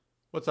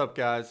What's up,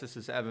 guys? This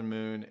is Evan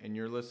Moon, and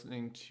you're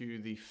listening to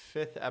the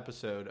fifth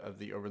episode of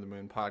the Over the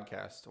Moon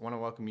podcast. I want to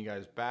welcome you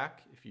guys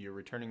back. If you're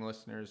returning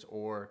listeners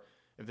or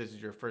if this is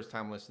your first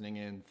time listening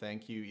in,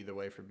 thank you either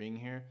way for being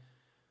here.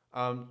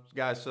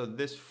 Guys, so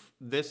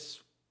this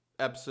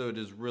episode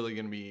is really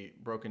going to be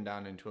broken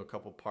down into a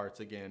couple parts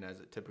again, as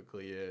it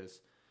typically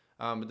is.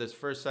 But this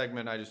first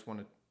segment, I just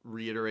want to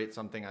reiterate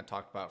something I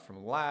talked about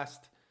from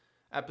last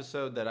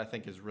episode that I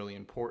think is really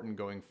important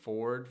going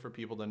forward for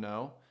people to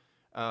know.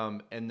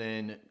 And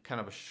then kind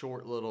of a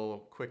short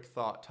little quick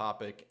thought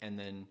topic, and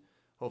then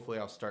hopefully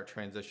I'll start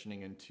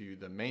transitioning into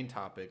the main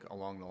topic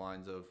along the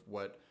lines of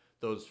what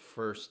those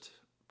first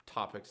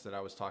topics that I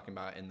was talking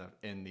about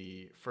in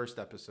the first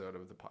episode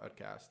of the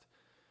podcast,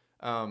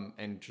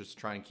 and just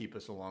try and keep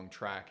us along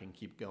track and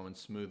keep going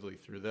smoothly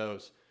through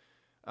those,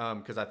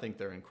 because I think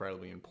they're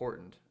incredibly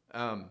important.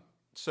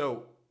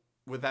 So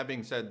with that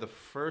being said, the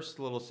first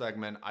little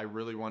segment, I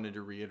really wanted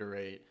to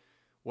reiterate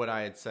what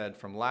I had said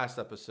from last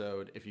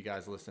episode, if you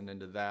guys listened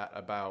into that,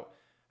 about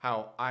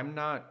how I'm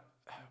not,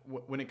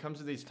 when it comes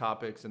to these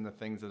topics and the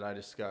things that I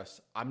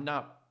discuss, I'm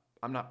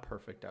not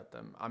perfect at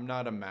them. I'm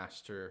not a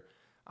master.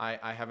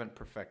 I haven't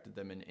perfected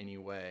them in any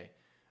way.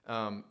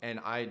 And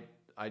I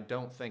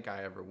don't think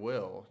I ever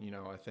will. You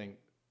know, I think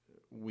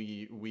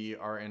we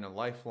are in a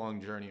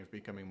lifelong journey of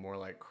becoming more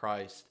like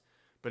Christ,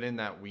 but in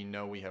that we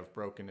know we have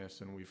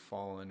brokenness and we've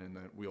fallen and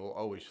that we'll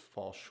always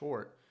fall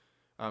short.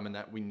 And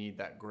that we need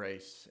that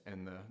grace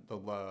and the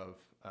love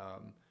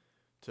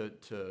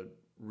to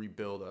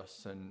rebuild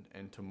us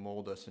and to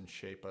mold us and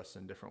shape us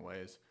in different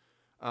ways.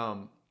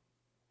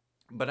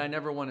 But I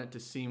never want it to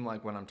seem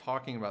like when I'm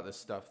talking about this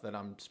stuff that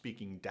I'm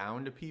speaking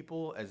down to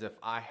people as if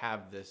I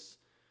have this,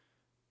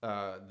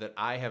 that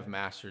I have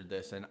mastered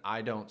this and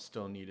I don't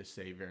still need a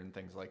savior and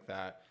things like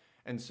that.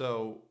 And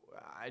so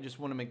I just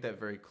want to make that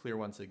very clear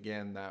once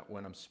again, that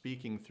when I'm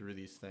speaking through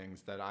these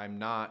things, that I'm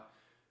not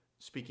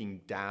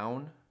speaking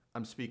down.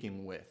 I'm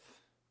speaking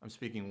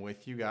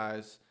with you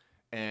guys,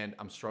 and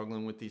I'm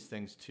struggling with these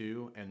things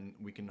too, and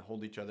we can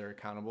hold each other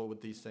accountable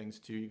with these things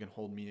too. You can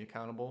hold me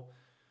accountable.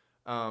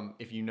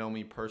 If you know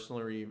me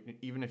personally, or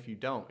even if you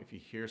don't, if you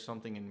hear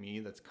something in me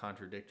that's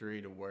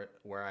contradictory to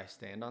where I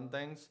stand on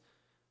things,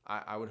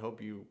 I would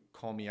hope you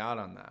call me out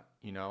on that.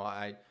 You know,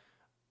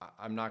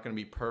 I'm not going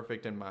to be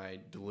perfect in my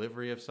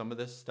delivery of some of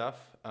this stuff.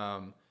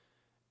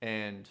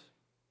 And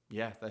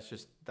yeah,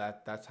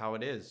 that's how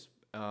it is.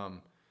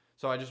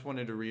 So I just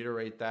wanted to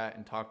reiterate that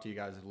and talk to you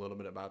guys a little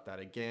bit about that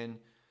again,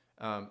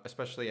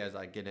 especially as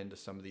I get into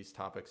some of these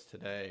topics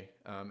today.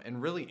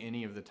 And really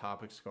any of the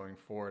topics going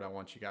forward, I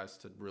want you guys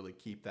to really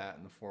keep that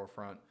in the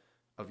forefront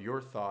of your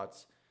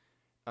thoughts,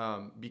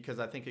 because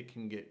I think it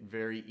can get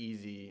very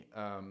easy,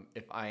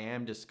 if I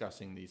am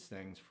discussing these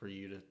things,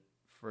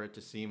 for it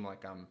to seem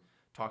like I'm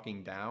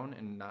talking down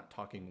and not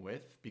talking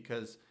with,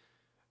 because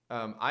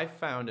I've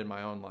found in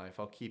my own life,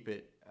 I'll keep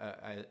it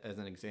as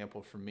an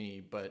example for me,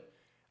 but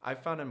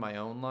I've found in my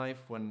own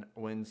life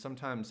when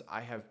sometimes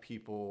I have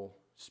people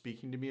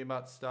speaking to me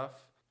about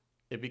stuff,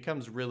 it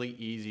becomes really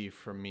easy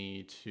for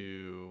me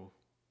to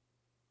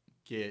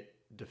get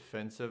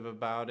defensive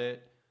about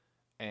it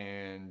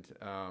and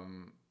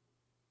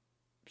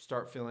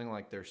start feeling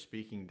like they're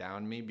speaking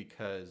down me,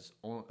 because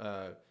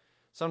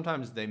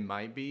sometimes they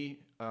might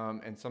be,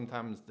 and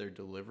sometimes their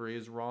delivery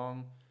is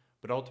wrong,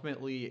 but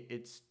ultimately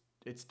it's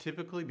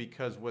typically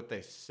because what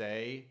they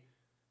say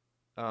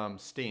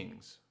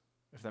stings.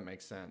 If that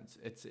makes sense.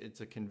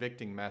 It's a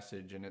convicting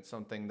message, and it's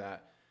something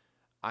that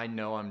I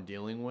know I'm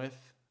dealing with,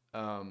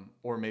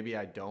 or maybe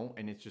I don't,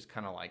 and it's just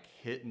kind of like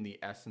hitting the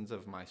essence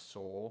of my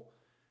soul,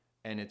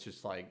 and it's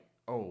just like,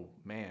 oh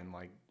man,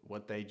 like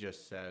what they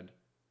just said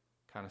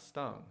kind of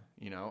stung,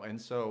 you know.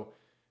 And so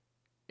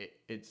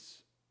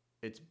it's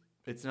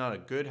not a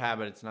good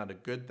habit. It's not a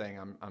good thing.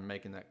 I'm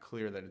making that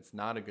clear that it's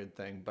not a good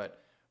thing.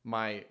 But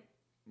my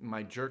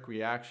jerk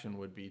reaction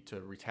would be to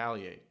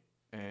retaliate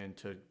and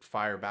to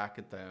fire back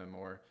at them,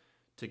 or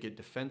to get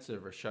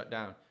defensive or shut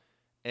down.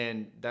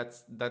 And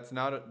that's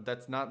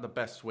not the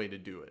best way to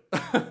do it.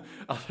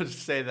 I'll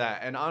just say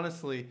that. And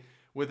honestly,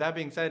 with that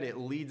being said, it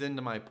leads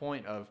into my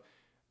point of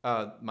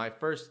my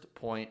first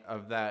point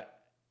of that.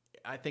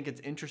 I think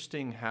it's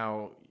interesting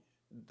how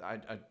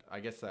I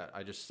guess that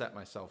I just set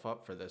myself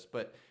up for this,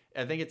 but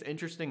I think it's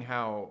interesting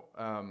how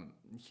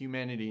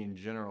humanity in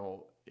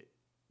general,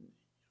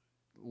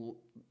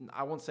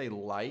 I won't say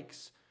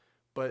likes,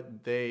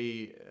 but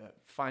they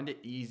find it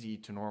easy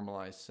to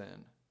normalize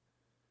sin.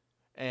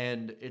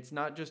 And it's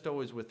not just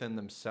always within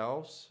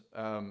themselves,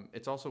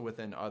 it's also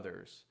within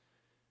others.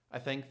 I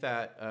think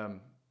that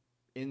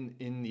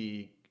in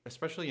the,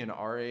 especially in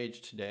our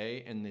age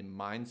today, in the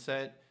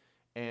mindset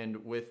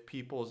and with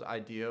people's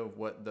idea of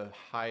what the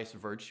highest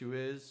virtue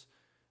is,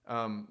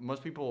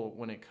 most people,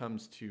 when it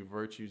comes to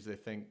virtues, they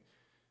think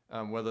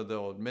whether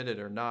they'll admit it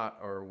or not,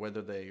 or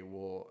whether they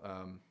will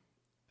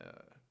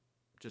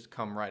just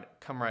come right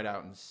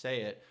out and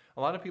say it.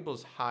 A lot of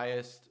people's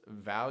highest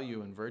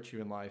value and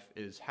virtue in life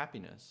is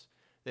happiness.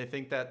 They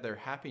think that their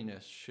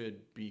happiness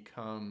should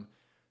become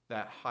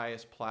that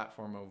highest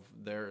platform of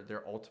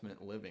their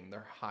ultimate living,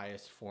 their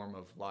highest form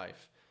of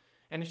life.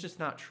 And it's just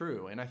not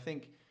true. And I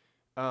think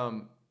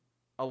a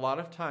lot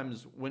of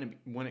times when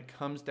it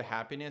comes to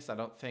happiness, I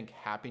don't think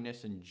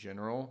happiness in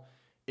general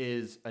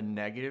is a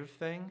negative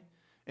thing.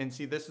 And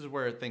see, this is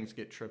where things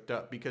get tripped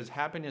up, because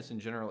happiness in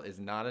general is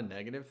not a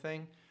negative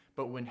thing.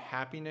 But when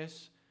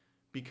happiness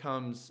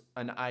becomes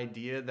an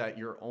idea that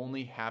you're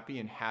only happy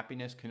and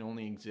happiness can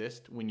only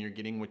exist when you're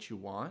getting what you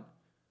want,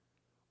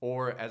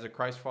 or as a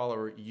Christ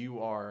follower, you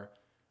are,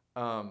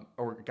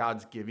 or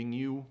God's giving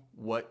you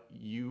what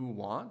you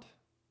want.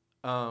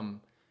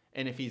 And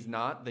if he's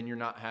not, then you're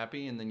not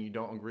happy, and then you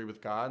don't agree with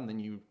God, and then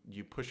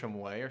you push him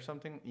away or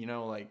something.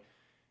 Like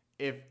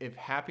if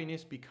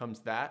happiness becomes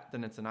that,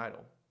 then it's an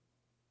idol,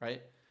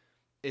 right?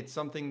 It's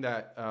something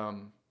that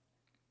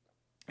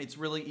it's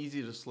really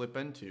easy to slip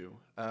into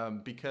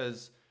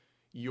because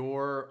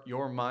your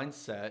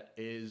mindset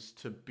is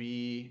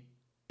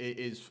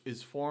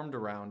formed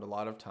around a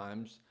lot of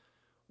times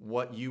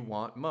what you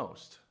want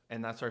most.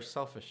 And that's our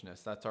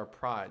selfishness, that's our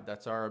pride,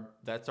 that's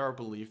our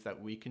belief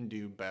that we can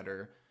do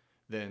better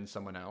than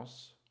someone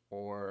else,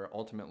 or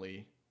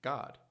ultimately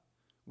God.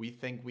 We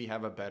think we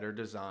have a better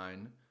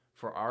design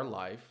for our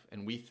life,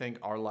 and we think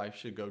our life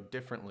should go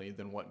differently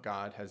than what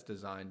God has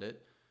designed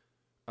it.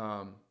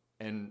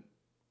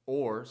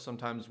 Or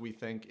sometimes we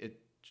think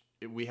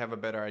we have a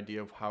better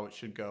idea of how it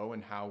should go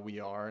and how we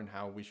are and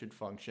how we should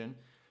function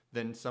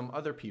than some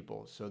other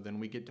people. So then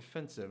we get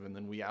defensive, and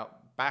then we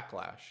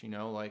backlash,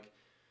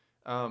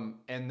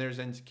 and there's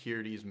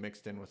insecurities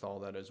mixed in with all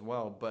that as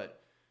well.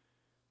 But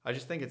I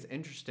just think it's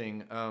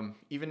interesting,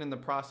 even in the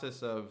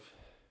process of,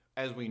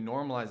 as we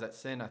normalize that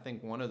sin, I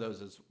think one of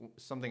those is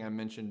something I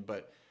mentioned,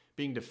 but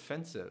being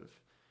defensive.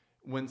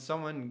 When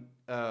someone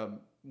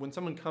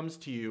comes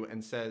to you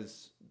and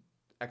says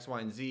X, Y,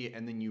 and Z,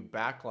 and then you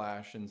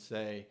backlash and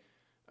say,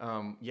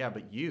 yeah,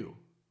 but you're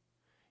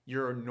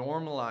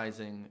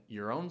normalizing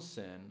your own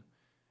sin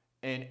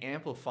and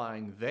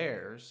amplifying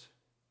theirs,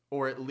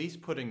 or at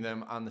least putting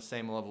them on the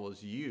same level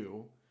as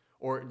you,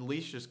 or at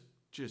least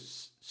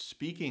just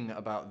speaking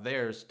about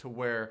theirs to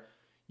where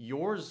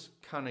yours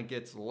kind of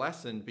gets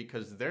lessened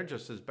because they're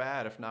just as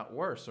bad, if not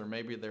worse, or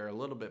maybe they're a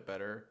little bit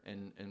better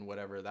in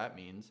whatever that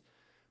means.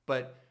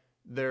 But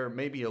they're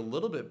maybe a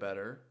little bit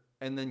better,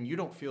 and then you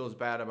don't feel as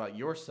bad about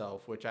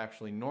yourself, which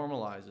actually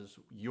normalizes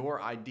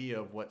your idea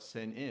of what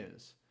sin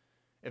is,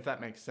 if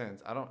that makes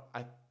sense.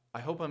 I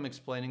hope I'm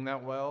explaining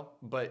that well,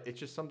 but it's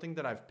just something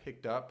that I've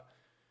picked up,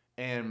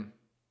 and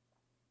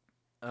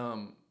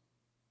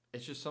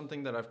it's just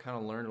something that I've kind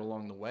of learned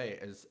along the way.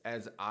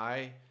 As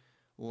I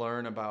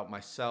learn about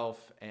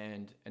myself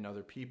and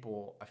other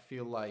people, I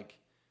feel like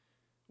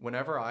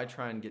whenever I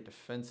try and get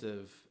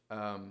defensive,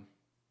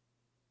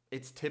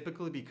 it's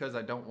typically because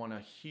I don't want to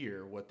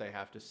hear what they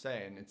have to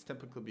say, and it's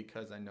typically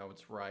because I know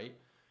it's right,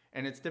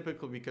 and it's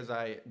typically because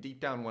I deep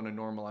down want to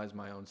normalize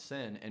my own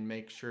sin and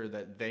make sure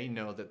that they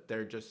know that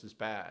they're just as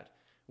bad,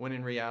 when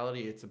in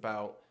reality it's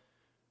about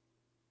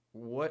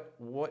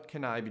what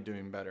can I be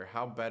doing better?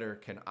 How better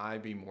can I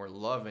be more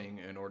loving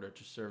in order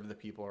to serve the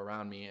people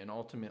around me and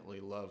ultimately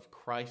love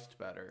Christ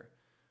better?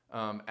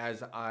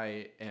 As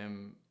I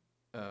am,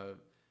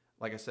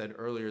 like I said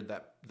earlier,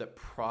 that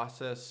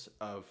process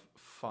of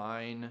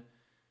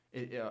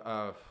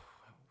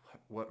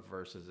what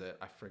verse is it?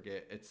 I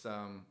forget. It's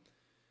I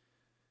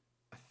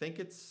think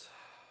it's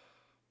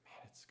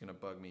gonna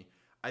bug me.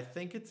 I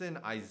think it's in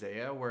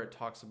Isaiah where it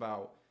talks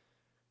about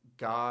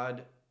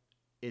God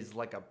is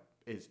like a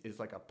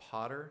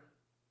potter,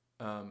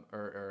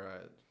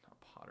 or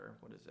not potter.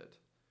 What is it?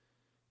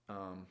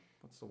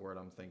 What's the word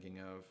I'm thinking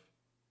of?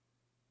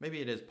 Maybe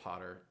it is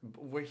potter,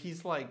 where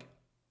he's like,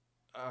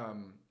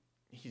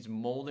 he's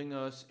molding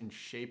us and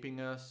shaping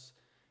us,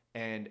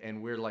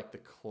 and we're like the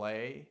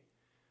clay.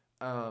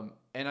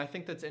 And I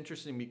think that's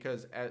interesting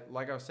because,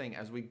 like I was saying,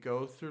 as we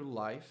go through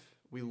life,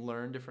 we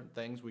learn different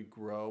things. We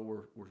grow.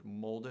 We're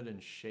molded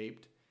and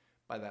shaped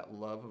by that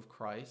love of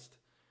Christ,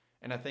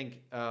 and I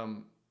think.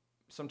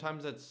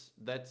 Sometimes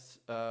that's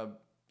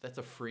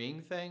a freeing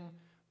thing,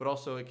 but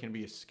also it can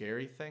be a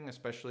scary thing,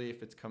 especially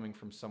if it's coming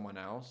from someone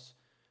else,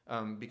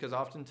 because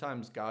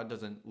oftentimes God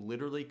doesn't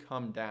literally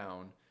come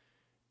down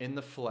in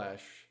the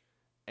flesh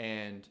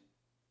and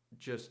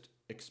just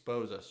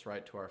expose us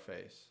right to our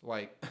face.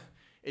 Like,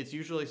 it's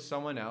usually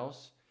someone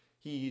else.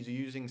 He's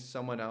using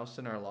someone else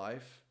in our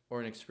life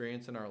or an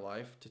experience in our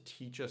life to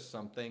teach us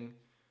something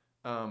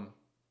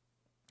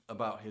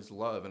about his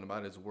love and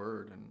about his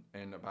word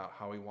and about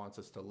how he wants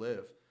us to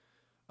live.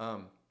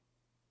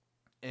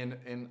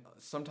 And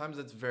sometimes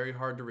it's very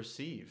hard to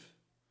receive.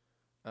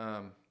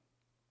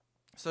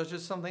 So it's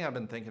just something I've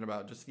been thinking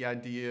about, just the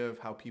idea of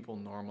how people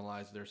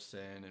normalize their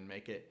sin and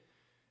make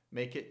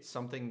it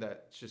something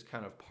that's just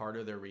kind of part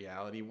of their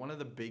reality. One of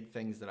the big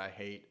things that I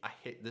hate,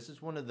 this is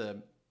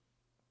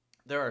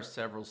there are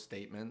several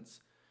statements,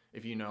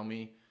 if you know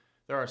me,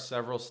 there are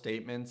several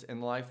statements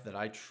in life that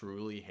I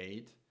truly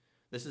hate.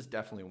 This is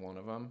definitely one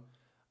of them.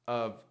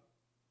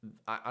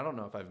 I don't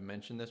know if I've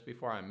mentioned this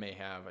before. I may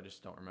have. I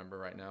just don't remember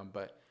right now.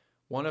 But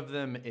One of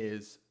them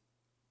is,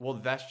 well,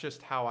 that's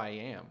just how I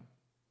am.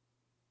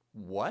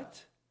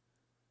 What?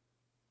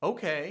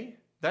 Okay,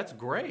 that's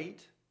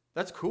great.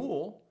 That's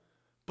cool.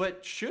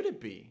 But should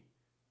it be?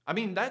 I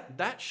mean,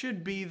 that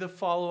should be the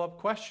follow-up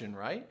question,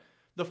 right?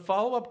 The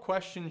follow-up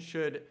question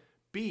should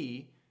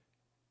be,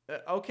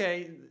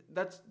 okay,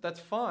 that's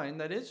fine.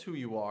 That is who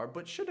you are,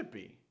 but should it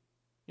be?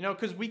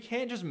 Because we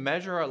can't just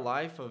measure our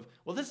life of,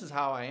 well, this is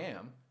how I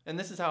am, and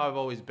this is how I've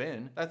always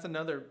been. That's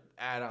another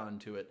add-on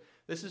to it.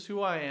 This is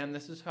who I am.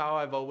 This is how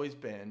I've always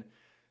been.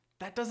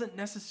 That doesn't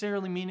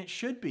necessarily mean it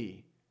should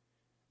be.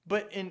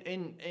 But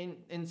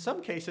in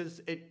some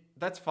cases,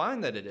 that's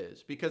fine that it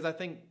is, because I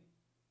think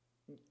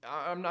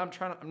I'm not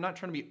trying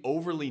to be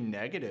overly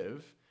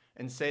negative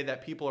and say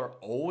that people are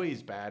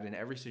always bad in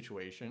every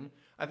situation.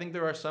 I think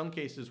there are some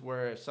cases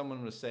where if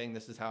someone was saying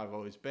this is how I've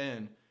always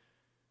been,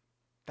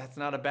 that's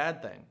not a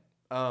bad thing.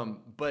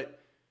 But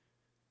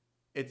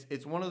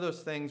it's one of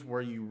those things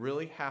where you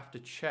really have to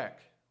check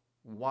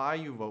why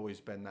you've always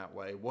been that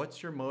way.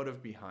 What's your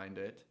motive behind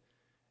it?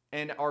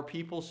 And are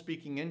people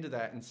speaking into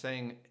that and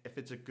saying if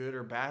it's a good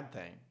or bad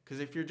thing? Because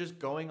if you're just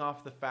going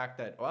off the fact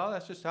that, well,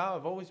 that's just how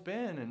I've always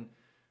been, and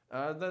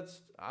I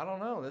don't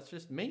know, that's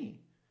just me.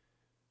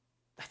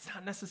 That's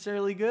not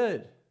necessarily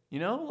good.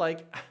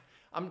 Like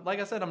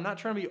I said, I'm not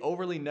trying to be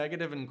overly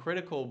negative and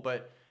critical,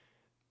 but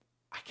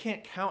I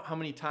can't count how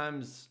many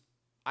times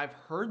I've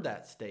heard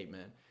that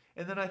statement.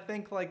 And then I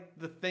think like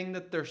the thing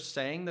that they're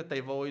saying that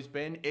they've always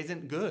been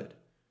isn't good.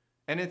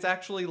 And it's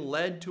actually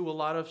led to a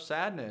lot of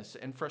sadness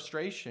and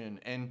frustration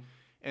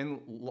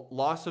and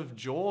loss of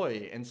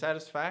joy and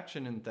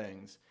satisfaction in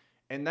things.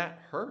 And that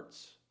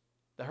hurts.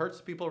 That hurts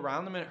the people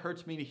around them, and it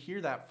hurts me to hear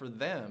that for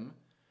them,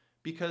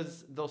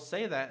 because they'll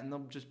say that and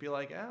they'll just be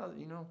like,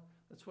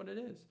 that's what it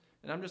is.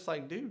 And I'm just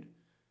like, dude,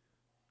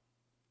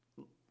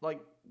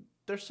 like,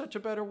 there's such a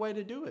better way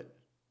to do it.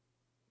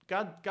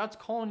 God's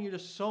calling you to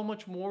so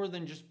much more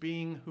than just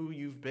being who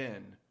you've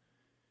been.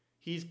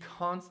 He is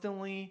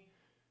constantly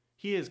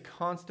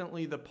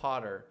the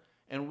potter,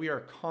 and we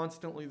are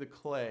constantly the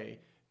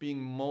clay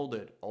being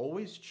molded,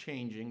 always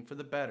changing for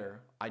the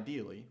better,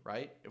 ideally,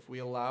 right? If we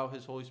allow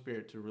his Holy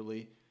Spirit to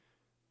really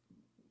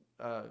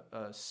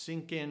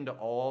sink into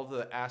all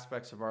the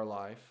aspects of our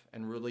life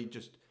and really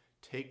just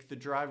take the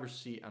driver's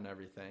seat on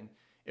everything.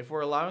 If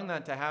we're allowing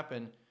that to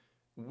happen,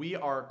 we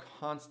are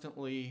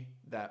constantly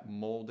that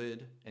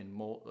molded and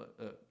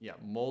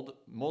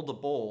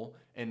moldable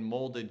and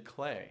molded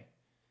clay.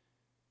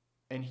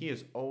 And he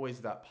is always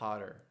that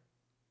potter.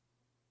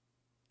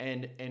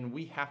 And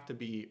we have to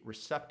be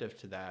receptive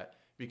to that,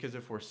 because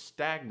if we're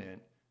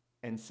stagnant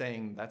and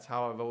saying that's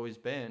how I've always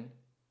been,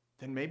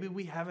 then maybe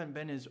we haven't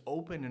been as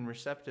open and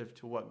receptive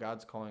to what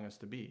God's calling us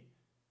to be.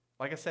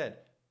 Like I said,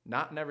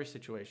 not in every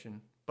situation,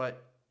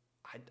 but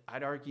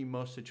I'd argue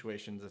most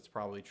situations that's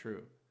probably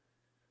true.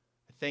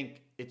 I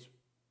think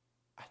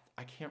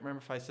I can't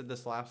remember if I said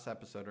this last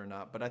episode or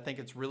not, but I think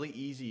it's really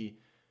easy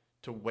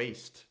to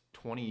waste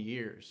 20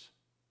 years,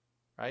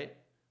 right?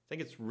 I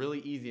think it's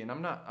really easy. And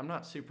I'm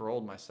not super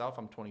old myself.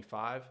 I'm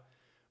 25.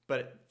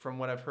 But from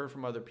what I've heard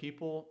from other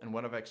people and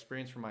what I've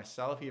experienced for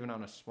myself, even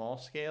on a small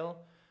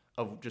scale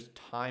of just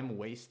time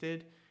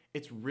wasted,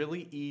 it's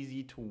really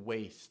easy to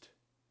waste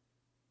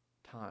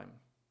time.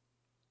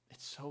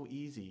 It's so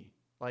easy.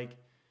 Like,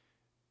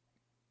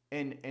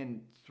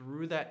 and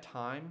through that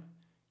time,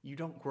 you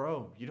don't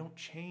grow, you don't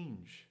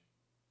change.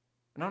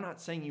 And I'm not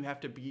saying you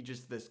have to be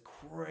just this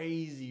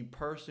crazy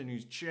person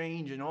who's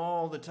changing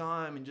all the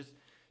time and just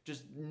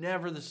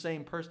never the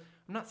same person.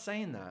 I'm not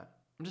saying that.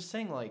 I'm just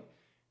saying, like,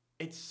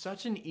 it's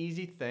such an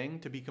easy thing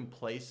to be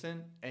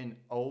complacent and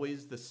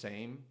always the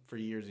same for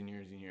years and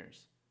years and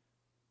years.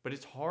 But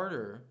it's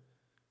harder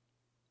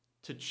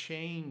to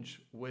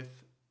change with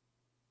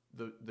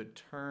the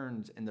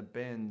turns and the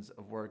bends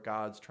of where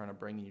God's trying to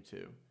bring you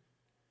to.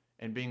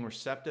 And being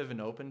receptive and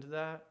open to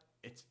that,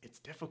 it's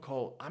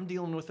difficult. I'm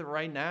dealing with it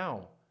right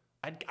now.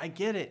 I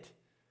get it.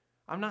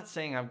 I'm not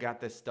saying I've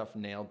got this stuff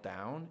nailed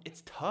down.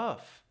 It's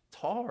tough. It's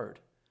hard.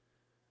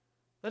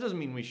 That doesn't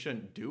mean we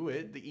shouldn't do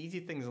it. The easy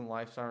things in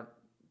life aren't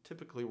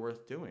typically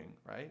worth doing,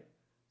 right?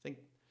 I think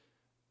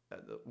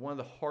one of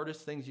the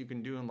hardest things you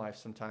can do in life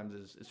sometimes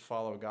is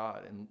follow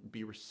God and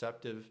be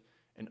receptive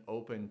and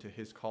open to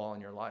his call on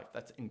your life.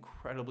 That's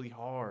incredibly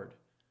hard.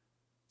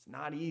 It's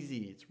not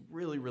easy. It's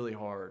really, really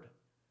hard.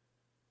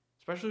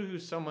 Especially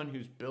who's someone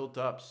who's built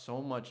up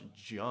so much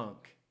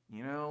junk,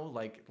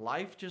 like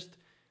life just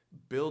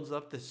builds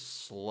up this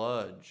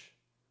sludge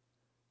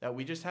that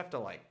we just have to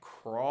like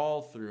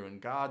crawl through, and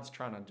God's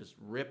trying to just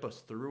rip us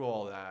through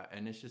all that.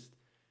 And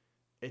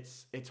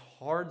it's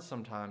hard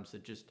sometimes to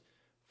just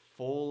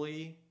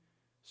fully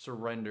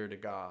surrender to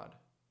God.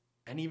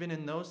 And even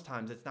in those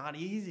times, it's not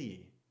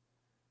easy.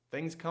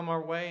 Things come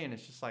our way and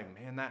it's just like,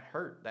 man, that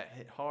hurt, that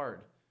hit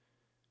hard,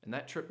 and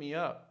that tripped me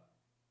up.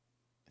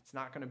 It's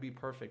not going to be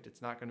perfect.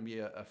 It's not going to be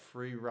a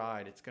free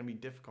ride. It's going to be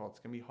difficult. It's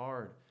going to be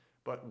hard.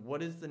 But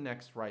what is the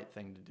next right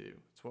thing to do?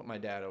 It's what my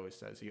dad always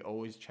says. He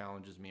always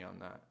challenges me on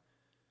that.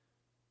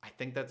 I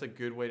think that's a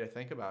good way to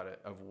think about it,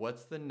 of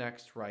what's the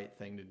next right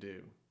thing to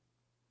do.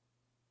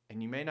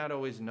 And you may not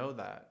always know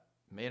that,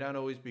 may not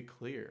always be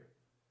clear,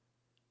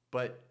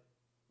 but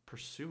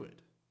pursue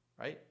it,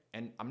 right?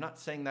 And I'm not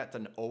saying that's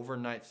an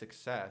overnight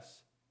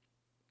success,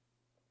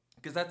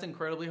 because that's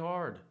incredibly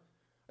hard,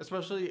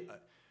 especially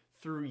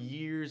through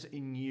years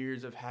and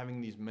years of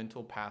having these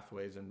mental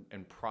pathways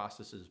and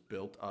processes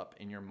built up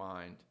in your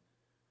mind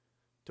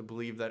to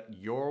believe that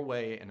your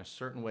way and a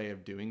certain way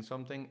of doing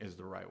something is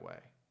the right way.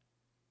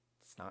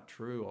 It's not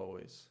true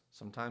always.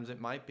 Sometimes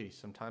it might be,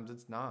 sometimes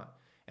it's not.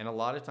 And a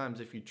lot of times,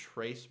 if you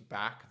trace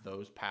back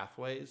those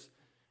pathways,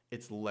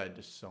 it's led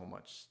to so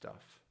much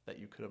stuff that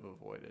you could have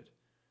avoided.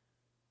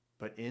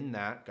 But in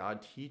that,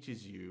 God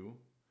teaches you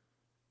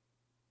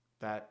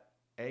that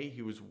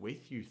He was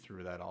with you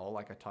through that all,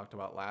 like I talked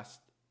about last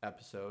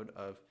episode,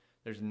 of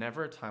there's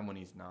never a time when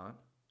He's not.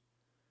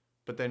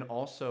 But then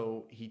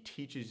also He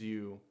teaches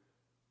you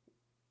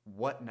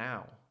what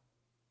now.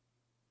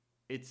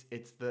 It's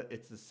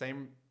the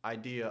same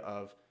idea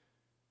of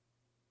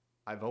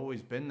I've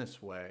always been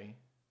this way,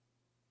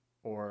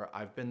 or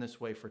I've been this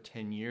way for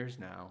 10 years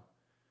now.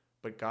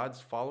 But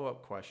God's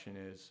follow-up question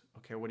is,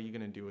 okay, what are you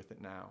going to do with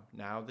it now?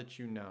 Now that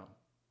you know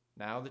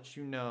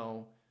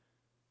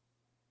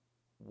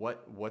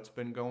what's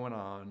been going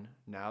on,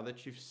 now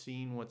that you've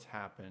seen what's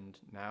happened,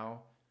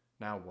 now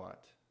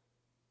what?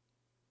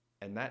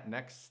 And that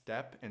next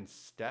step and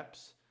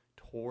steps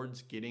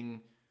towards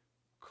getting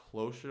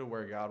closer to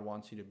where God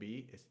wants you to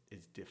be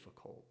is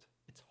difficult.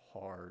 It's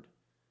hard.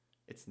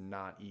 It's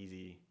not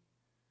easy,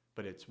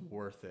 but it's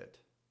worth it.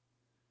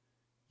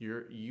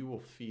 You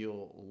will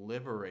feel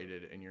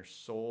liberated in your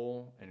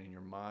soul and in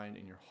your mind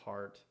and your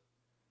heart.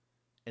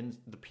 And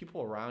the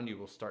people around you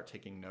will start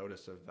taking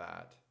notice of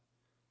that.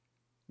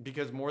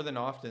 Because more than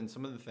often,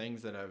 some of the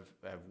things that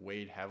have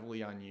weighed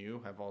heavily on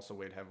you have also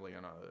weighed heavily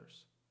on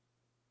others.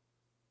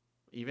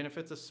 Even if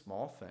it's a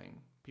small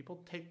thing,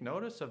 people take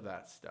notice of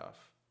that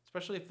stuff,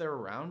 especially if they're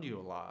around you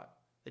a lot.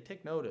 They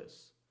take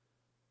notice.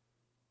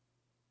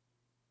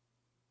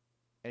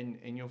 And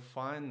you'll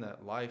find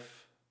that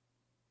life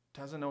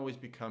doesn't always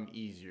become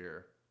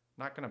easier.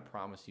 I'm not going to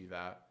promise you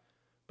that,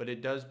 but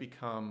it does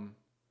become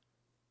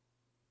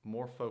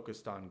more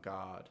focused on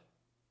God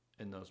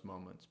in those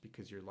moments,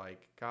 because you're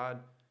like, God,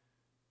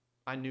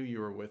 I knew you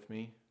were with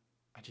me.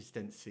 I just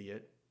didn't see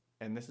it.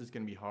 And this is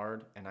going to be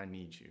hard, and I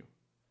need you.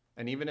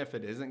 And even if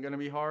it isn't going to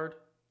be hard,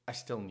 I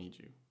still need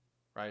you,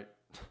 right?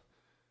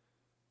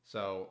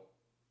 So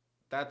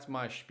that's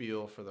my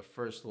spiel for the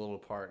first little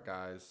part,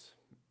 guys.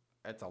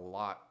 It's a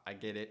lot. I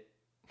get it.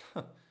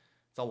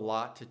 It's a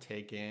lot to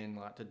take in, a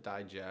lot to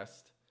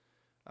digest.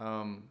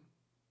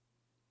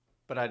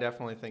 But I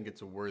definitely think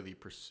it's a worthy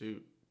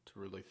pursuit to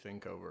really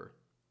think over.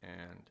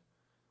 And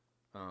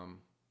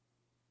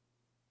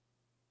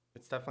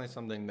it's definitely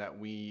something that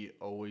we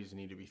always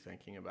need to be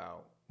thinking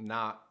about.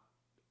 Not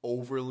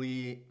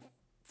overly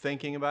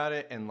thinking about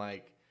it and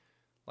like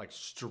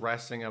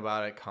stressing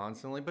about it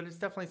constantly, but it's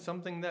definitely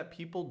something that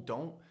people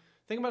don't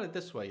think about it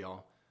this way,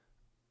 y'all.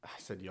 I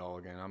said y'all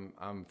again.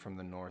 I'm from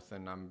the north,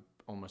 and I'm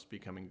almost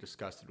becoming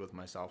disgusted with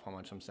myself how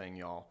much I'm saying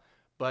y'all.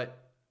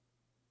 But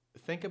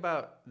think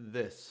about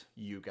this,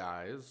 you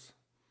guys.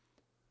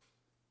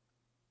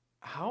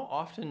 How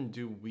often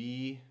do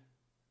we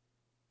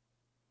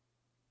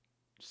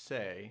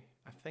say,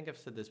 I think I've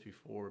said this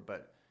before,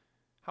 but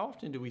how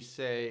often do we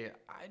say,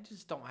 I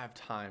just don't have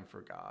time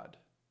for God?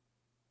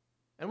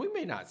 And we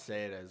may not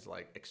say it as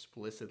like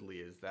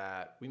explicitly as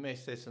that. We may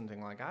say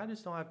something like, I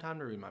just don't have time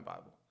to read my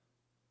Bible.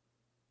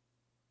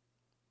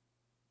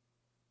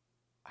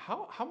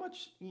 How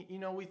much,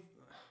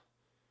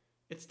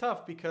 it's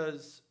tough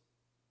because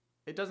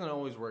it doesn't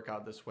always work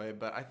out this way,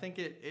 but I think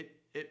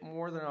it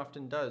more than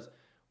often does.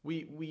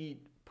 We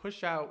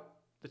push out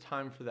the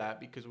time for that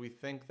because we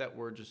think that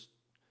we're just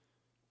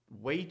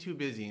way too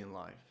busy in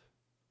life.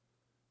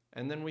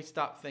 And then we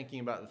stop thinking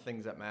about the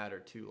things that matter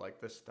too,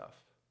 like this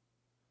stuff.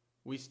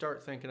 We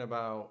start thinking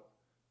about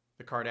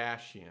the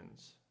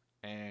Kardashians,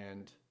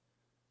 and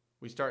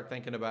we start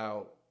thinking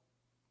about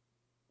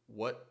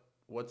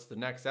what's the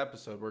next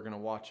episode we're going to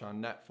watch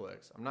on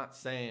Netflix. I'm not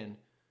saying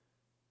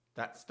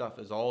that stuff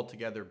is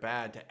altogether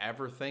bad to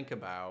ever think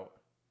about.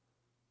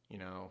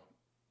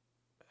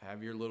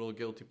 Have your little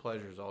guilty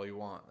pleasures all you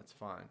want. That's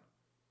fine.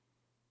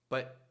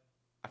 But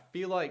I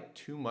feel like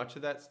too much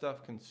of that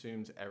stuff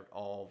consumes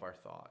all of our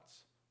thoughts,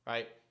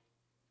 right?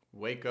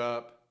 Wake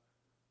up.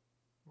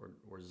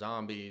 We're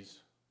zombies.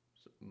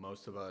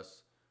 Most of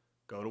us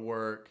go to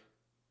work,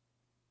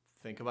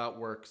 think about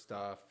work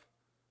stuff,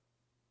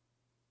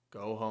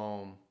 go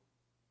home,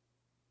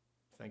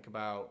 think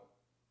about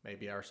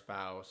maybe our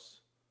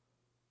spouse,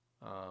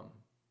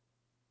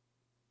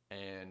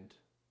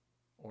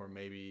 or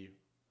maybe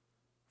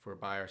if we're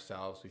by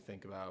ourselves, we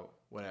think about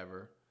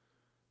whatever,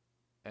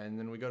 and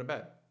then we go to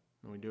bed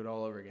and we do it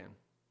all over again.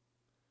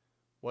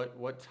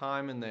 What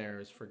time in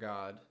there is for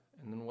God?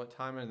 And then what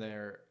time in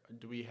there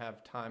do we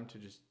have time to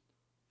just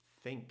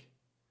think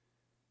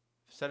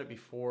said it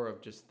before,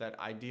 of just that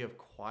idea of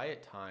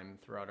quiet time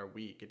throughout our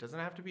week. It doesn't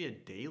have to be a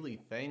daily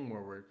thing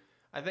where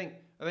I think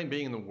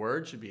being in the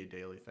Word should be a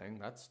daily thing.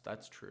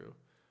 That's true.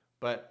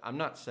 But I'm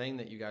not saying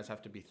that you guys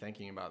have to be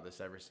thinking about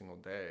this every single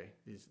day.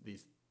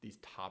 These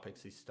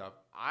topics, these stuff.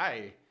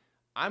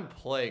 I'm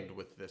plagued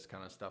with this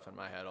kind of stuff in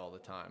my head all the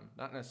time.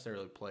 Not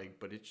necessarily plagued,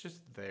 but it's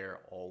just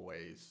there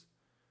always.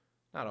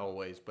 Not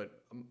always,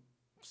 but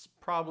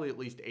probably at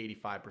least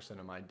 85%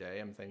 of my day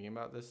I'm thinking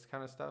about this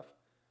kind of stuff.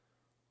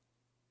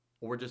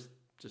 Or just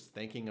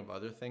thinking of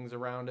other things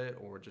around it,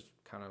 or just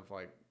kind of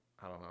like,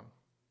 I don't know.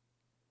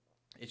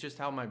 It's just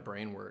how my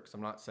brain works.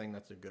 I'm not saying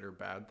that's a good or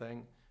bad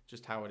thing,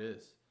 just how it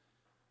is.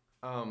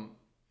 And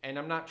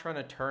I'm not trying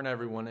to turn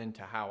everyone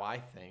into how I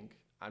think.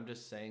 I'm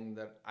just saying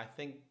that I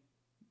think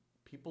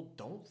people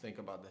don't think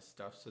about this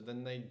stuff, so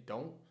then they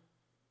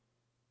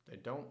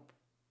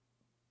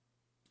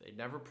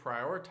never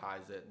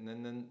prioritize it. And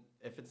then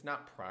if it's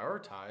not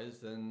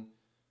prioritized, then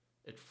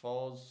it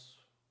falls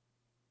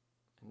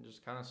and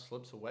just kind of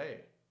slips away.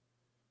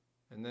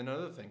 And then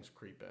other things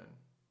creep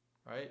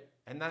in, right?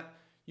 And that,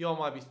 you all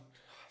might be, I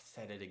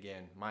said it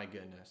again, my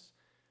goodness.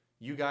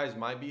 You guys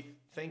might be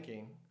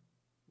thinking,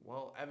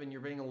 well, Evan,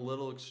 you're being a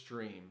little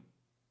extreme.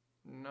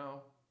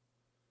 No.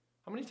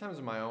 How many times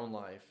in my own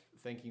life,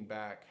 thinking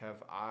back,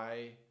 have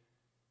I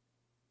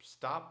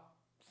stopped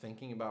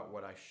thinking about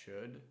what I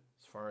should,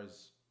 as far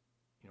as,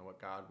 what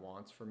God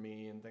wants for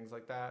me and things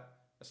like that?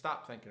 I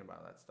stopped thinking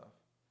about that stuff.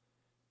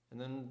 And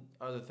then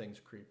other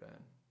things creep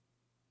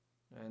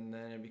in. And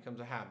then it becomes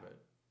a habit.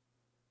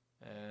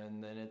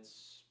 And then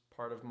it's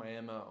part of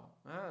my MO.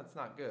 It's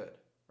not good,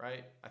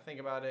 right? I think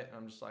about it and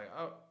I'm just like,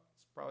 oh,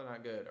 it's probably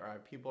not good. Or I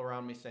have people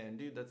around me saying,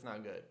 dude, that's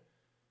not good.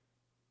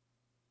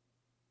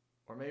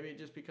 Or maybe it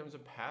just becomes a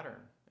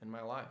pattern in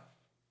my life.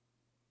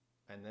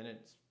 And then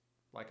it's,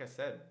 like I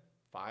said,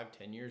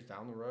 5-10 years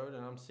down the road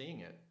and I'm seeing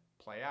it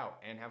play out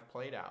and have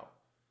played out.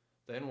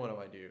 Then what do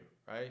I do,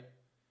 right?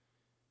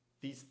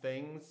 These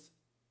things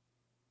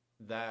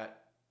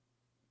that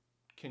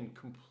can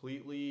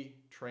completely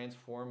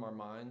transform our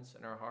minds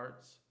and our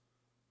hearts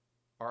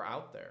are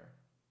out there.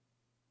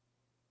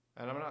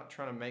 And I'm not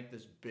trying to make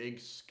this big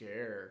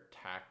scare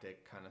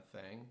tactic kind of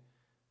thing.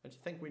 I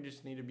just think we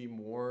just need to be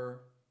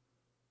more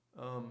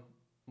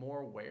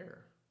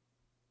aware.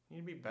 We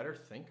need to be better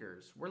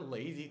thinkers. We're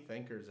lazy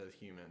thinkers as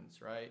humans,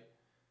 right?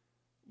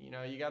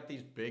 You got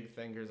these big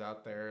thinkers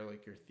out there,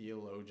 like your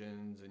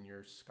theologians and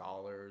your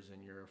scholars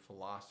and your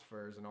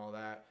philosophers and all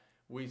that.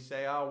 We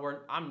say,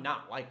 I'm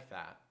not like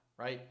that,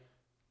 right?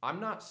 I'm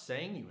not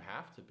saying you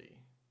have to be.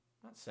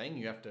 I'm not saying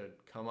you have to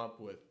come up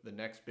with the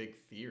next big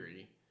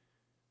theory.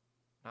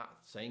 I'm not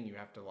saying you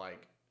have to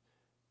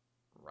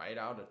write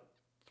out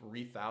a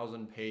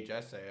 3,000-page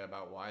essay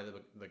about why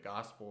the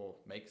gospel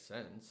makes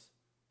sense.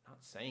 I'm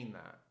not saying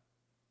that.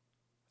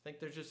 I think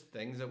there's just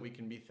things that we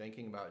can be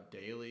thinking about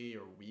daily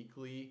or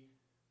weekly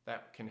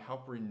that can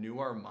help renew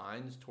our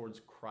minds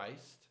towards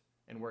Christ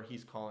and where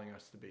he's calling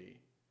us to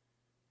be.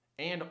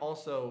 And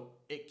also,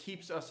 it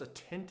keeps us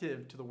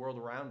attentive to the world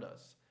around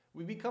us.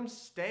 We become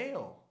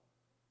stale.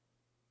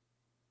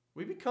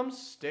 We become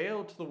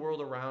stale to the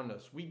world around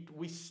us.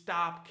 We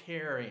stop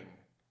caring.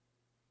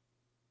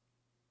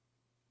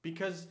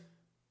 Because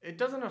it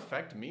doesn't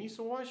affect me,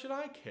 so why should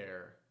I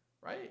care,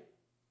 right?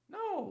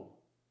 No.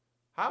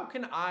 How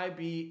can I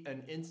be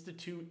an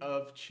institute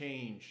of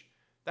change?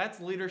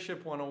 That's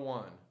Leadership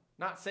 101.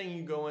 Not saying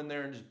you go in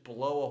there and just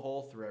blow a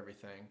hole through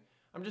everything.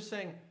 I'm just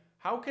saying,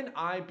 how can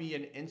I be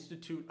an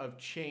institute of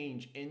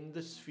change in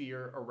the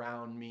sphere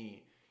around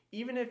me?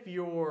 Even if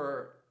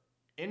you're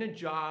in a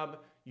job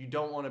you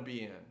don't want to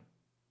be in.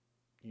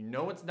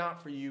 It's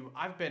not for you.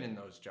 I've been in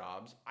those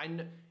jobs. I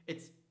know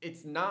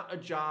it's not a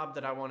job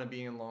that I want to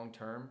be in long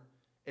term.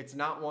 It's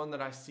not one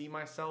that I see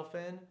myself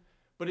in,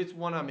 but it's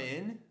one I'm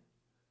in.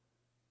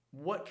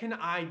 What can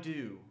I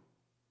do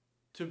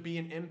to be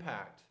an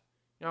impact?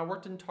 I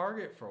worked in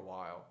Target for a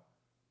while.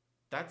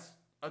 That's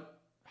a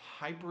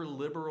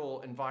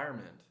hyper-liberal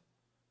environment.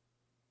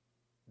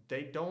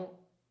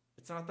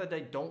 It's not that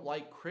they don't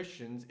like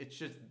Christians. It's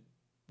just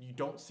you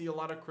don't see a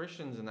lot of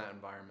Christians in that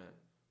environment,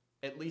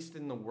 at least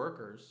in the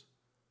workers.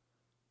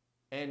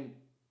 And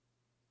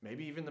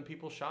maybe even the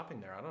people shopping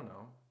there. I don't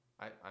know.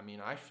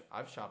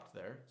 I've shopped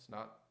there.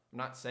 I'm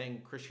not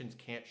saying Christians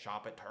can't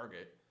shop at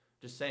Target.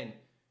 Just saying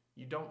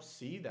you don't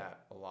see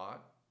that a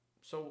lot.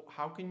 So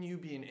how can you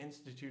be an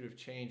institute of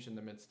change in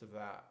the midst of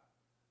that?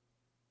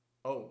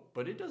 Oh,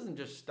 but it doesn't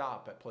just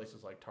stop at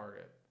places like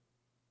Target.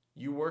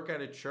 You work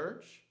at a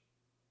church,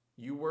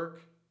 you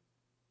work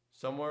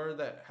somewhere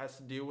that has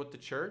to deal with the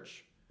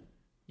church.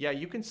 Yeah,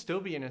 you can still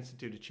be an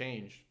institute of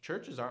change.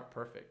 Churches aren't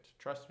perfect,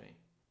 trust me.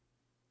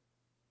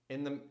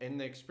 In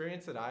the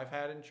experience that I've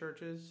had in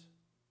churches,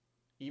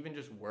 even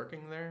just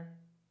working there,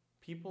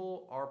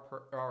 people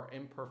are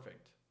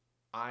imperfect.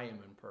 I am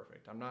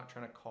imperfect. I'm not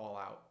trying to call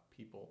out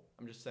people.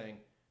 I'm just saying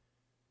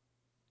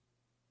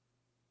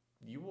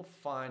you will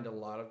find a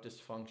lot of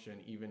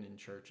dysfunction even in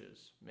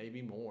churches,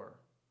 maybe more.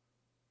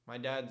 My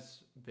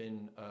dad's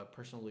been a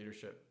personal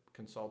leadership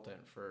consultant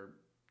for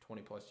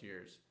 20 plus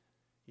years.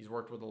 He's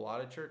worked with a lot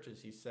of churches.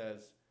 He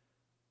says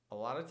a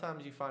lot of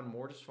times you find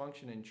more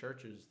dysfunction in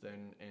churches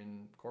than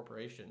in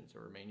corporations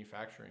or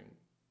manufacturing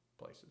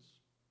places,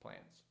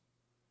 plants.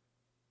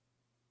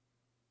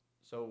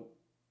 So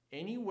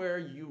anywhere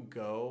you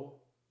go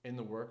in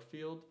the work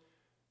field,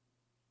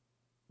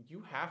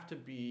 you have to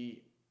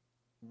be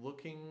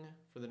looking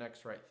for the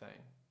next right thing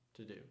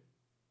to do,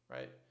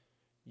 right?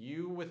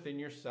 You within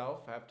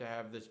yourself have to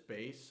have this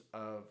base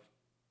of,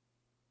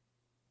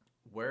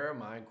 where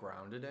am I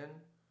grounded in?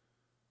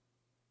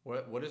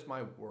 What is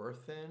my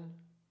worth in?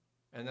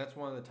 And that's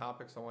one of the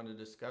topics I wanted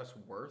to discuss,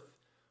 worth.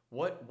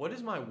 What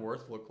does my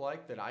worth look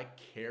like that I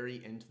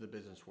carry into the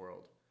business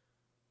world?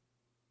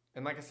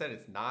 And like I said,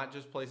 it's not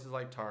just places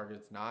like Target,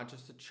 it's not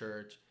just a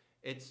church.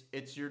 It's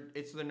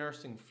the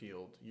nursing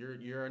field.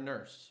 You're a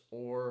nurse,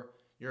 or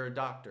you're a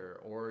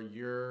doctor, or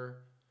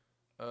you're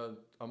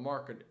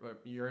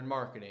you're in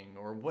marketing,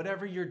 or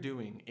whatever you're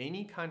doing,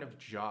 any kind of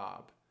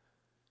job.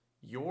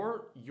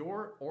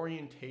 Your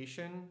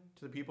orientation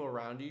to the people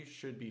around you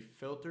should be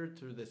filtered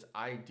through this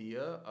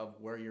idea of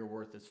where your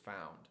worth is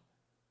found.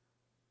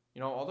 You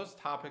know, all those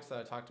topics that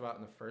I talked about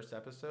in the first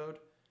episode,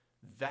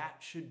 that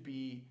should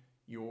be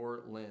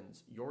your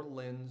lens. Your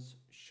lens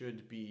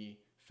should be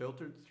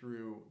filtered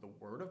through the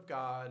Word of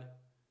God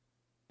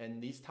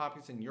and these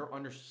topics, and your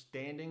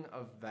understanding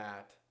of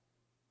that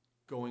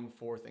going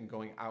forth and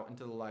going out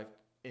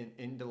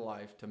into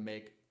life to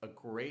make a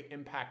great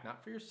impact,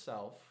 not for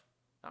yourself,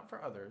 not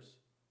for others,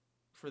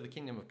 for the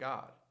kingdom of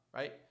God,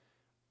 right?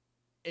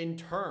 In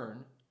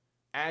turn,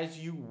 as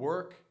you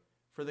work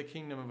for the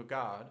kingdom of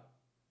God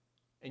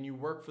and you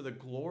work for the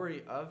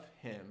glory of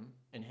Him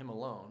and Him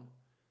alone,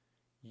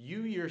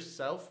 you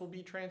yourself will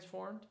be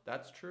transformed.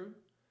 That's true.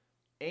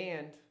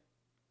 And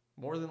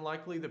more than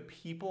likely, the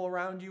people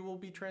around you will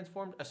be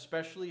transformed,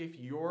 especially if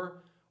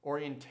your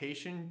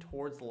orientation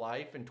towards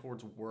life and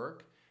towards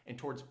work and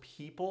towards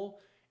people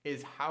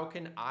is, how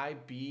can I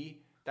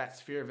be that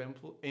sphere of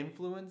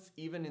influence,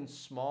 even in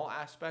small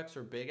aspects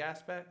or big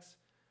aspects?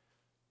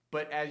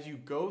 But as you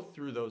go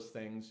through those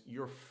things,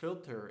 your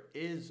filter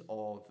is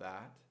all of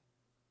that.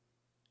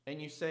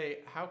 And you say,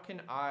 how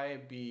can I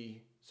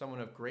be someone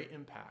of great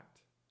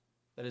impact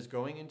that is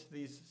going into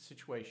these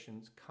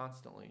situations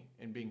constantly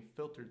and being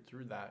filtered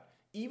through that,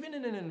 even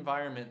in an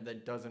environment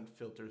that doesn't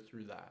filter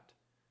through that?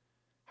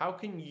 How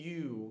can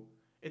you,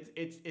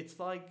 it's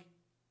like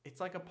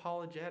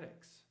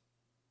apologetics,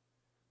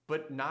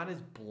 but not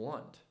as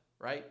blunt,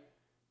 right?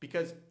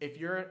 Because if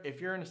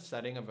you're in a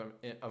setting of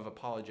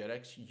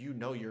apologetics, you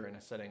know you're in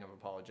a setting of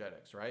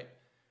apologetics, right?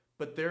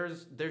 But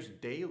there's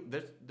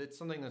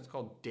something that's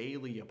called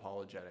daily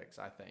apologetics,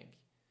 I think,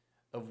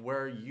 of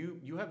where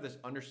you have this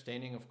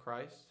understanding of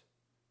Christ,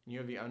 and you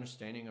have the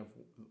understanding of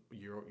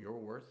your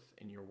worth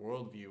and your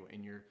worldview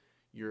and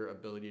your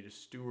ability to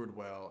steward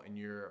well, and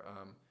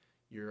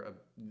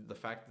the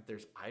fact that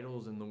there's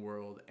idols in the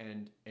world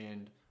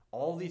and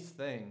all these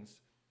things.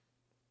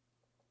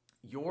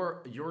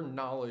 Your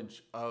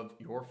knowledge of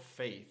your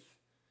faith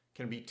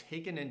can be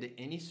taken into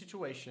any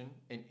situation,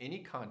 in any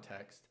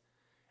context,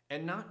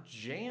 and not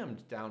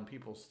jammed down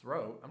people's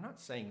throat. I'm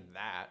not saying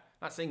that.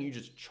 I'm not saying you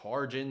just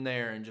charge in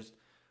there and just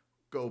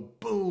go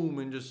boom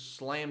and just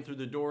slam through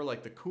the door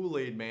like the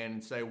Kool-Aid man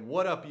and say,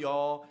 "What up,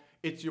 y'all?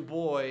 It's your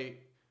boy,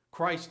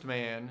 Christ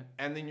man."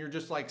 And then you're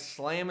just like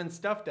slamming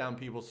stuff down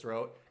people's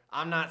throat.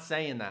 I'm not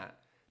saying that.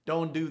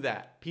 Don't do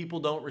that. People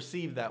don't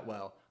receive that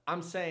well.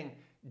 I'm saying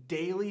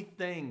daily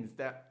things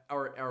that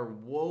are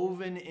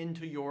woven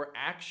into your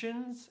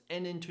actions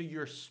and into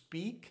your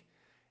speak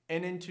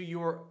and into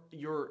your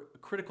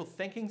critical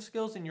thinking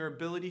skills and your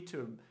ability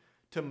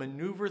to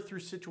maneuver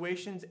through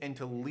situations and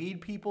to lead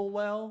people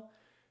well.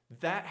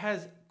 That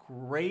has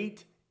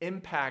great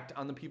impact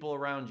on the people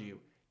around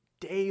you.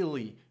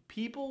 Daily,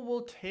 people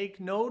will take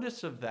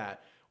notice of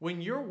that.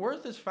 When your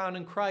worth is found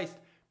in Christ,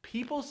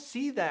 people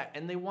see that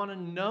and they want to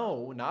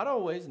know, not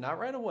always, not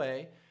right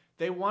away,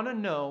 they want to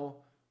know,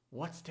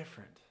 what's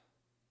different?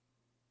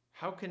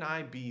 How can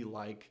I be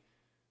like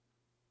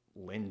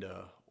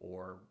Linda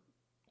or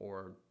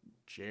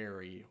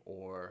Jerry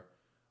or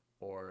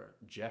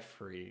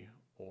Jeffrey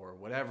or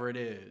whatever it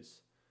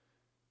is?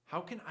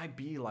 How can I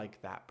be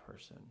like that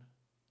person?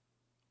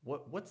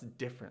 What's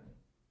different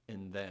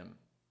in them?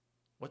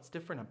 What's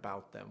different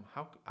about them?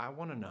 I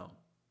want to know.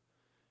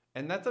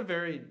 And that's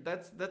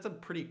a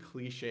pretty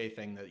cliche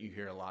thing that you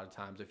hear a lot of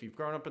times. If you've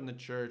grown up in the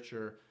church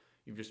or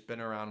you've just been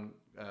around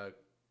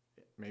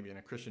maybe in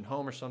a Christian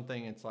home or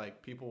something, it's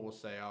like people will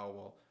say, "Oh,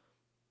 well,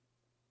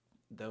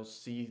 they'll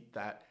see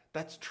that."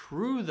 That's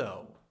true,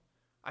 though.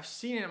 I've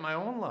seen it in my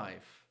own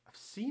life. I've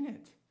seen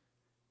it.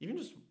 Even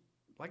just,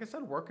 like I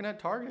said, working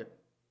at Target.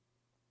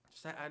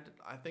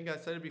 I think I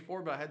said it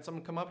before, but I had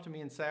someone come up to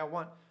me and say, "I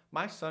want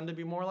my son to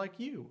be more like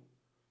you."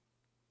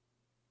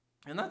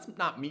 And that's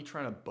not me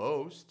trying to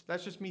boast.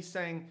 That's just me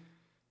saying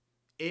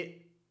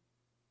it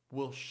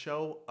will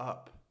show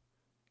up.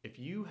 If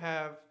you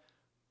have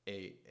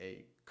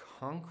a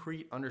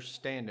concrete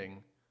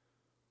understanding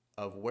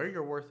of where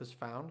your worth is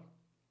found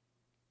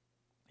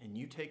and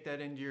you take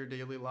that into your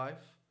daily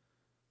life,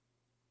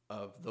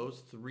 of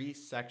those 3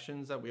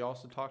 sections that we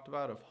also talked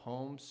about of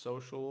home,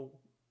 social,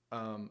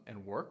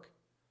 and work,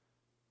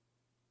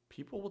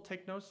 people will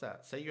take notice of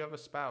that. Say you have a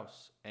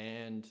spouse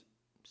and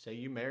say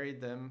you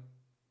married them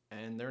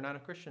and they're not a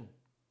Christian.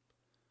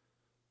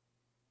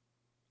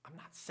 I'm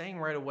not saying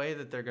right away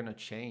that they're going to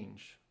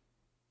change.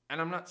 And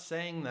I'm not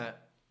saying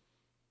that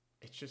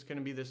it's just going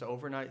to be this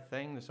overnight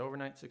thing, this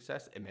overnight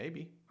success. It may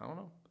be. I don't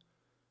know.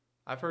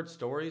 I've heard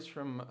stories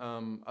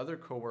from other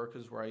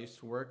coworkers where I used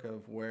to work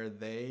of where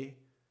they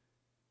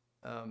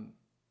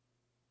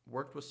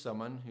worked with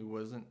someone who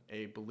wasn't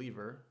a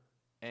believer,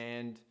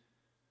 and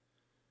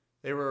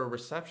they were a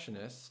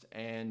receptionist,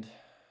 and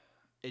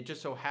it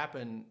just so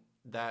happened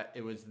that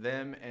it was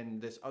them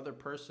and this other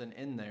person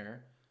in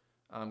there,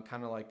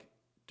 kind of like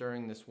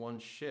during this one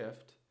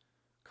shift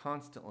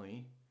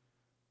constantly,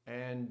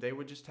 and they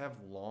would just have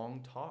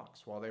long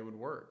talks while they would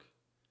work.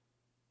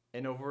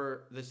 And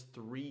over this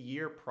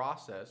 3-year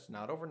process,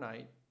 not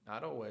overnight,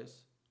 not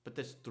always, but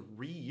this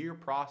 3-year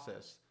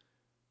process,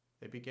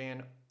 they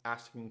began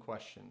asking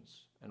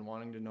questions and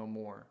wanting to know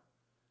more.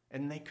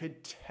 And they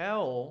could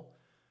tell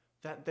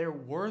that their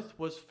worth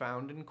was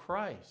found in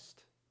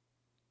Christ.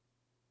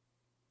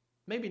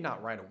 Maybe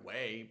not right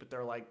away, but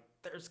they're like,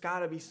 there's got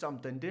to be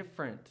something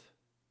different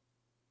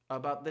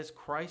about this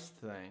Christ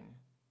thing.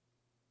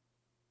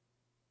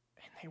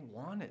 And they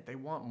want it. They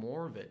want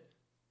more of it.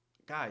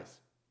 Guys,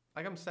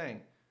 like I'm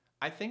saying,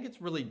 I think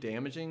it's really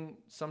damaging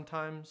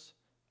sometimes,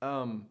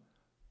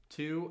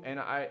 too. And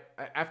I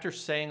after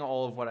saying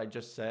all of what I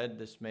just said,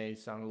 this may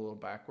sound a little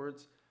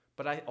backwards,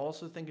 but I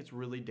also think it's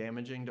really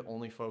damaging to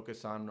only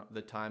focus on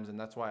the times, and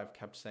that's why I've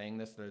kept saying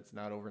this, that it's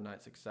not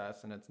overnight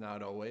success and it's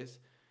not always.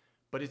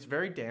 But it's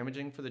very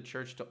damaging for the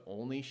church to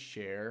only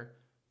share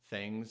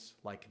things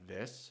like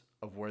this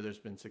of where there's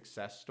been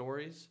success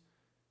stories,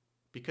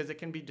 because it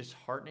can be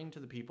disheartening to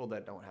the people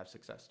that don't have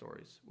success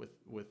stories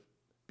with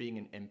being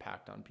an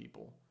impact on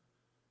people.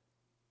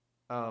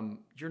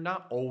 You're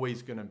not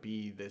always going to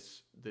be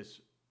this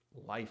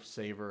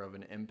lifesaver of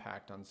an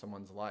impact on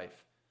someone's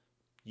life.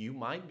 You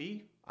might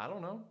be, I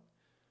don't know.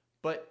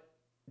 But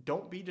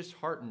don't be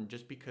disheartened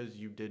just because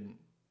you didn't.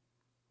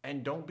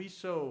 And don't be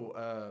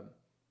so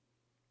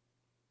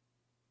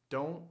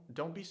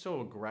don't be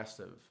so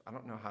aggressive. I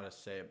don't know how to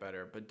say it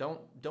better, but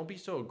don't be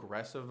so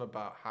aggressive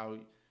about how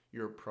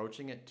you're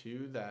approaching it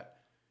too, that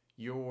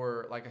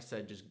you're, like I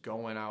said, just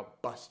going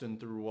out, busting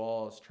through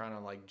walls, trying to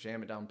like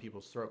jam it down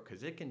people's throat,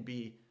 because it can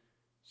be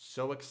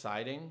so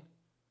exciting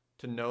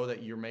to know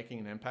that you're making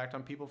an impact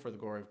on people for the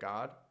glory of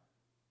God,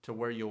 to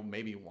where you'll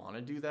maybe want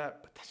to do that,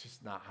 but that's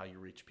just not how you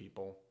reach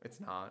people.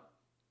 It's not.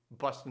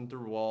 Busting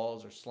through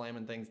walls or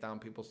slamming things down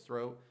people's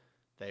throat.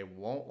 They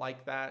won't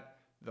like that.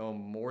 They'll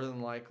more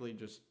than likely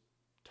just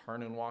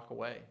turn and walk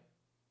away.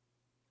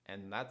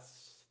 And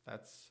that's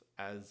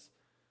as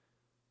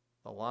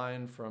the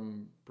line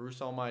from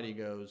Bruce Almighty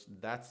goes,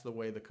 that's the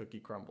way the cookie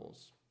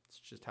crumbles. It's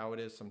just how it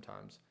is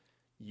sometimes.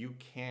 You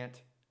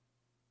can't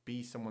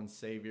be someone's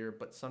savior,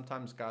 but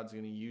sometimes God's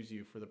going to use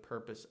you for the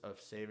purpose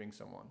of saving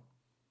someone.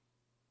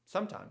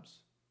 Sometimes.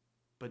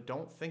 But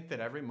don't think that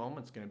every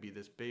moment's going to be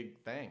this big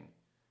thing.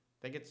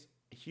 I think it's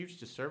a huge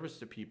disservice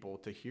to people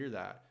to hear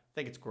that. I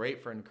think it's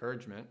great for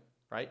encouragement,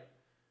 right?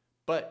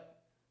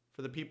 But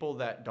for the people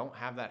that don't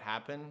have that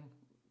happen,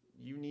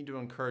 you need to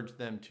encourage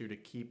them to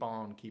keep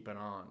on keeping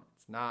on.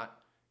 It's not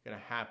going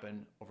to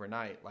happen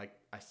overnight. Like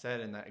I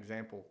said in that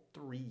example,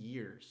 3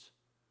 years.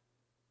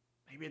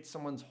 Maybe it's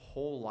someone's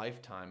whole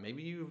lifetime.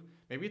 Maybe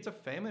it's a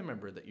family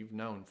member that you've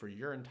known for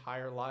your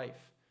entire life,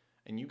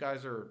 and you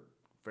guys are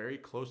very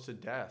close to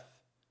death.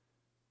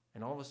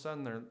 And all of a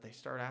sudden they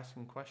start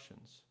asking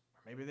questions.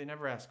 Or maybe they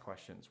never ask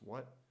questions.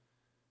 What?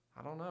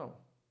 I don't know.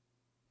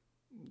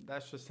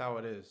 That's just how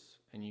it is,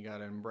 and you got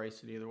to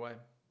embrace it either way.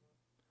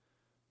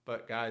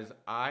 But guys,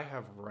 I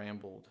have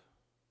rambled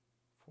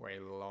for a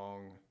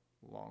long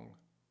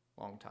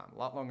time. A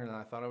lot longer than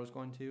I thought I was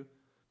going to.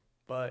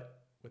 But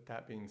with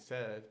that being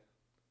said,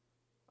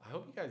 I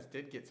hope you guys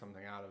did get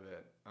something out of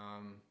it.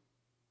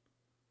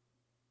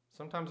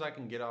 Sometimes I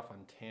can get off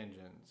on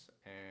tangents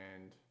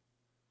and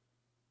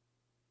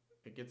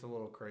it gets a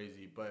little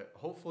crazy, but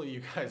hopefully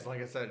you guys,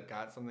 like I said,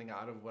 got something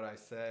out of what I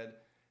said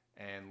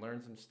and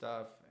learned some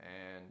stuff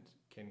and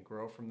can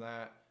grow from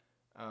that.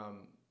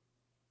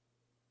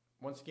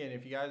 Once again,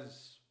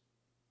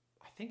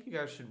 I think you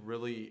guys should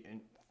really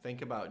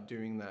think about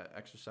doing that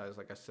exercise,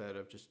 like I said,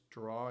 of just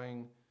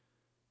drawing,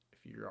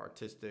 if you're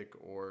artistic,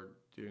 or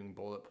doing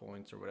bullet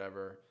points or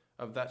whatever,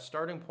 of that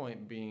starting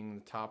point being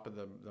the top of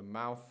the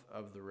mouth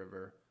of the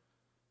river,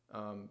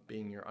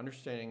 being your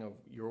understanding of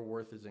your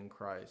worth is in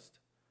Christ.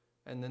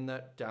 And then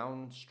that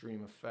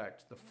downstream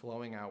effect, the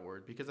flowing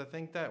outward. Because I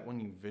think that when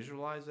you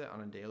visualize it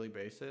on a daily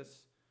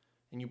basis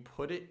and you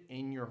put it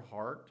in your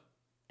heart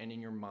and in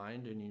your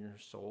mind and in your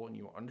soul, and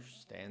you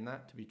understand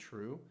that to be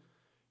true,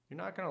 you're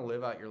not going to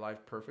live out your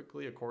life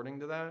perfectly according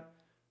to that.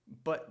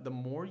 But the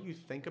more you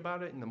think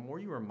about it and the more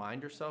you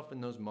remind yourself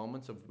in those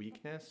moments of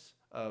weakness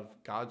of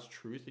God's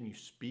truth, and you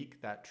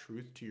speak that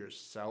truth to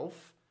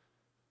yourself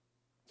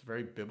it's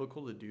very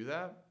biblical to do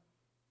that,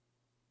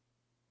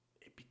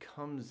 it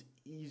becomes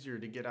easier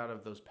to get out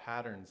of those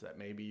patterns that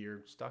maybe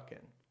you're stuck in,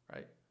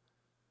 right?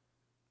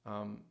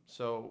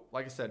 So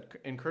like I said,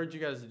 encourage you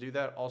guys to do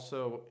that.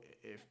 Also,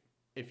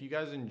 if you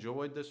guys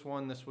enjoyed this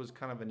one, this was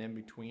kind of an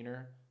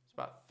in-betweener. It's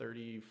about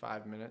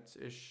 35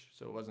 minutes-ish,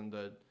 so it wasn't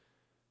the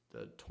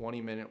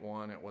 20-minute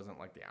one. It wasn't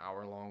like the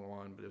hour-long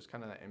one, but it was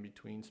kind of that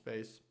in-between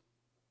space.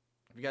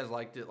 If you guys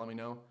liked it, let me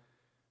know.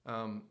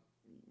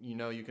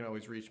 You can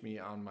always reach me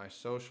on my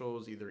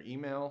socials, either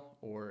email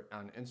or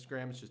on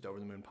Instagram. It's just Over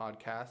the Moon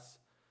Podcasts,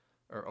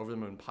 or Over the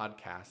Moon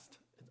Podcast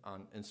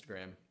on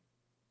Instagram.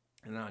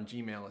 And then on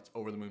Gmail, it's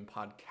Over the Moon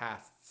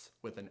Podcasts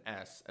with an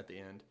S at the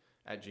end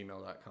at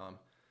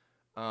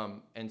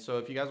gmail.com. And so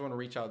if you guys want to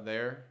reach out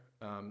there,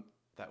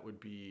 that'd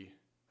be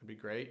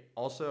great.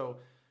 Also,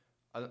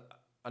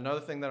 another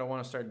thing that I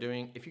want to start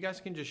doing, if you guys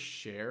can just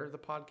share the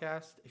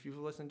podcast, if you've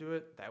listened to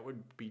it, that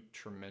would be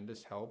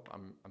tremendous help.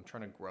 I'm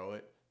trying to grow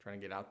it,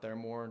 trying to get out there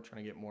more,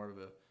 trying to get more of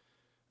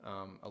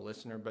a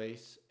listener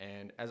base.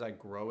 And as I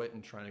grow it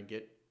and trying to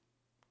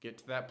get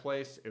to that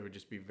place, it would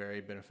just be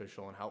very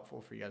beneficial and helpful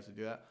for you guys to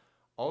do that.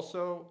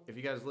 Also, if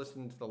you guys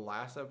listened to the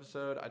last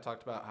episode, I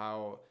talked about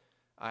how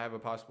I have a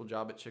possible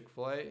job at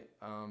Chick-fil-A,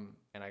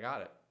 and I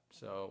got it.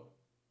 So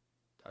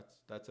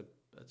that's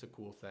a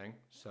cool thing.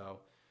 So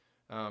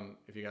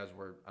if you guys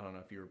were, I don't know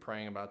if you were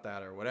praying about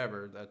that or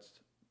whatever,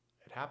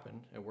 it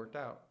happened. It worked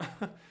out.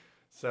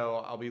 So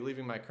I'll be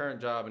leaving my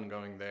current job and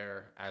going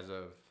there as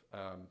of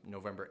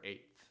November 8th.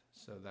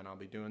 So then I'll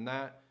be doing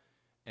that.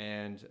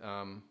 And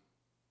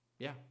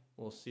yeah,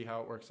 we'll see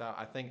how it works out.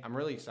 I think I'm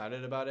really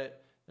excited about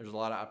it. There's a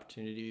lot of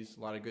opportunities, a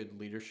lot of good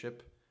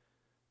leadership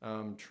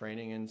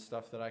training and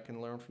stuff that I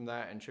can learn from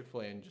that. And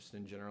Chick-fil-A and just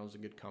in general is a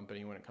good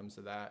company when it comes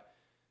to that.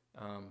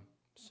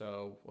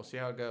 So we'll see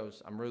how it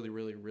goes. I'm really,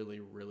 really, really,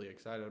 really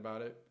excited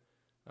about it.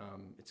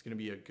 It's going to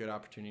be a good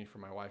opportunity for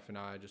my wife and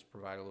I, just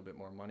provide a little bit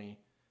more money.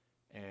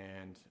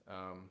 And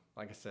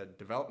like I said,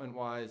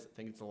 development-wise, I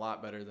think it's a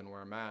lot better than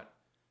where I'm at.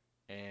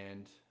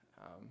 And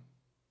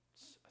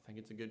I think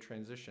it's a good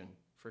transition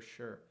for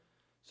sure.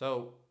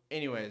 So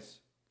anyways,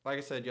 like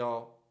I said,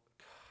 y'all,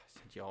 I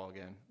said y'all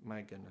again.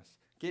 My goodness.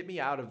 Get me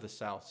out of the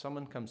South.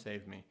 Someone come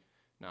save me.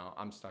 No,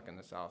 I'm stuck in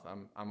the South.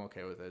 I'm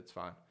okay with it. It's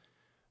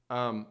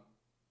fine.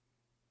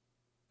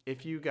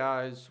 If you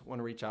guys want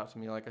to reach out to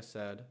me, like I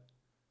said,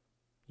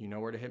 you know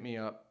where to hit me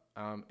up.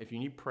 If you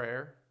need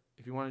prayer,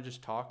 if you want to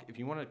just talk, if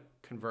you want to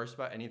converse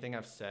about anything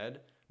I've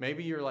said,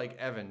 maybe you're like,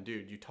 Evan,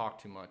 dude, you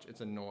talk too much.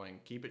 It's annoying.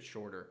 Keep it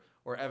shorter.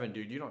 Or Evan,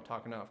 dude, you don't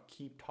talk enough.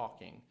 Keep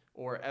talking.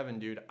 Or Evan,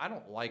 dude, I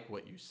don't like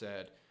what you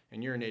said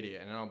and you're an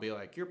idiot. And I'll be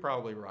like, you're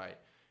probably right.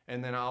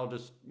 And then I'll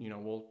just,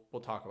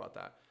 we'll talk about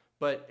that.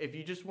 But if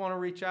you just want to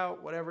reach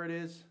out, whatever it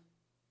is,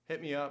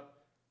 hit me up.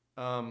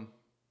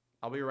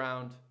 I'll be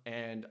around,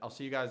 and I'll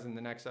see you guys in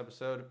the next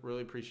episode.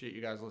 Really appreciate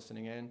you guys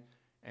listening in,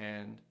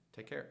 and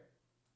take care.